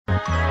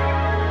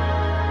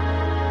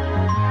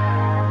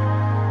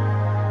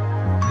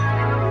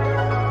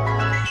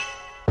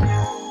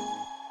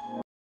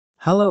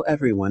Hello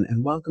everyone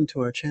and welcome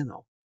to our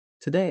channel.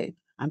 Today,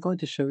 I'm going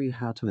to show you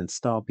how to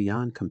install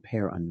Beyond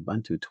Compare on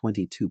Ubuntu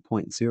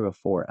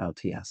 22.04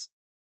 LTS.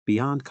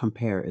 Beyond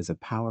Compare is a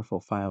powerful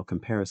file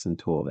comparison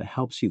tool that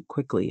helps you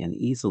quickly and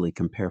easily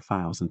compare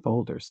files and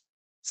folders.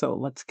 So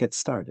let's get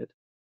started.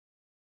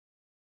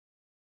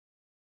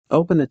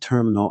 Open the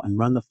terminal and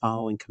run the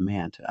following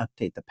command to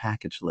update the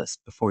package list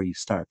before you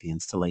start the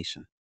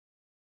installation.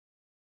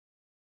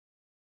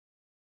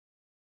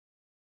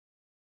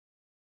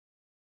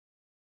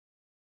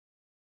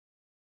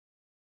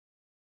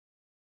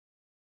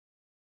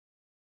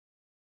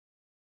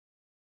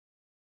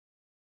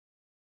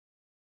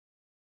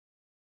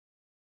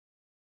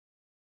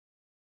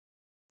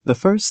 The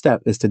first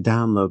step is to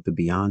download the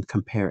Beyond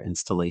Compare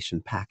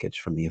installation package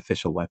from the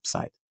official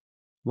website.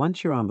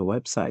 Once you're on the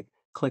website,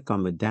 click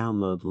on the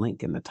download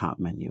link in the top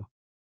menu.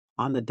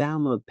 On the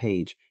download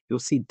page, you'll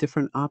see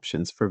different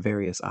options for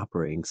various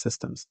operating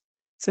systems.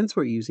 Since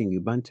we're using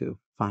Ubuntu,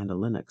 find the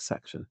Linux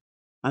section.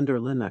 Under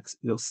Linux,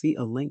 you'll see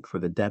a link for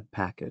the deb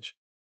package.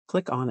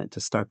 Click on it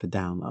to start the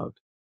download.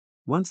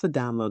 Once the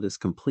download is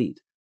complete,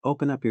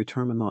 open up your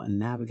terminal and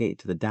navigate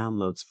to the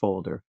Downloads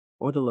folder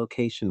or the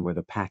location where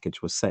the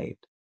package was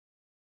saved.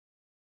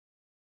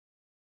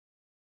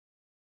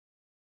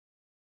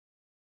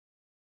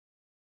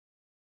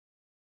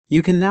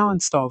 You can now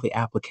install the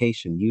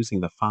application using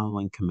the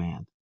following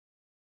command.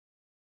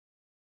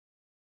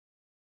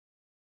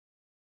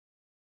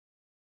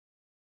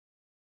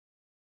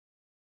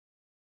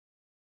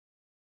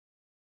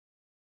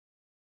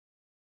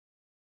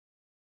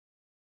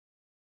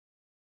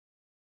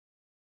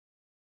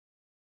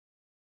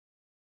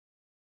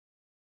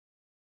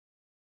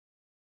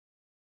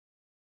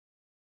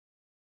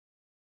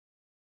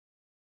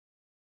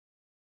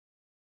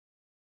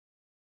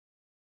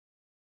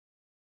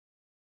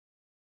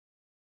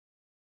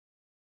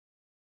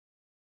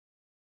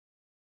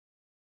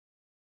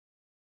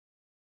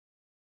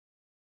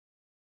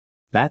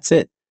 That's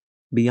it.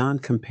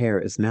 Beyond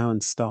Compare is now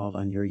installed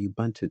on your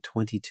Ubuntu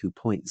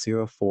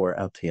 22.04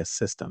 LTS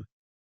system.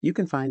 You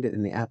can find it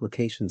in the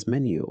Applications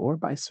menu or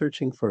by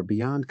searching for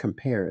Beyond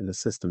Compare in the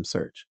system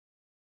search.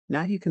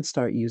 Now you can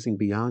start using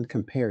Beyond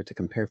Compare to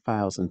compare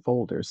files and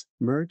folders,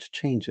 merge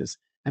changes,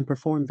 and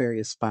perform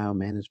various file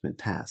management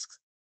tasks.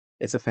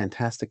 It's a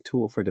fantastic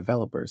tool for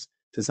developers,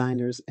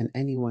 designers, and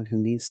anyone who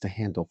needs to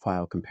handle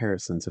file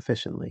comparisons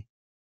efficiently.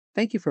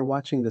 Thank you for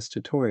watching this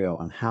tutorial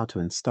on how to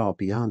install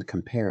Beyond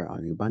Compare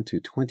on Ubuntu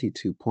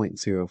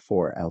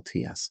 22.04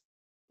 LTS.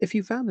 If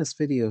you found this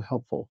video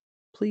helpful,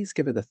 please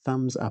give it a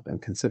thumbs up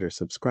and consider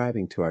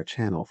subscribing to our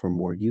channel for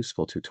more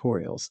useful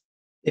tutorials.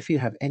 If you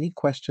have any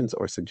questions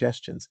or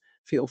suggestions,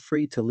 feel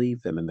free to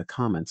leave them in the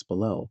comments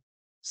below.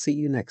 See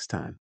you next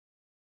time.